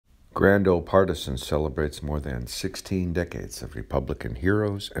Grand Old Partisan celebrates more than 16 decades of Republican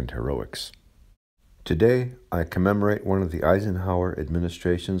heroes and heroics. Today, I commemorate one of the Eisenhower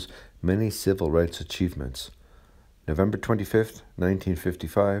administration's many civil rights achievements. November 25,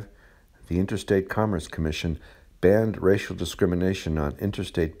 1955, the Interstate Commerce Commission banned racial discrimination on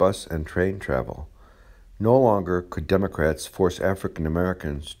interstate bus and train travel. No longer could Democrats force African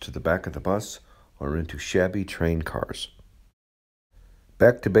Americans to the back of the bus or into shabby train cars.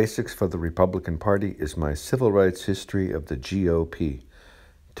 Back to basics for the Republican Party is my civil rights history of the GOP.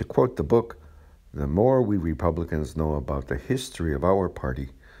 To quote the book, the more we Republicans know about the history of our party,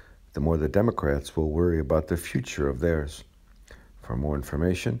 the more the Democrats will worry about the future of theirs. For more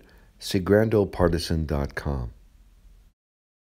information, see grandoldpartisan.com.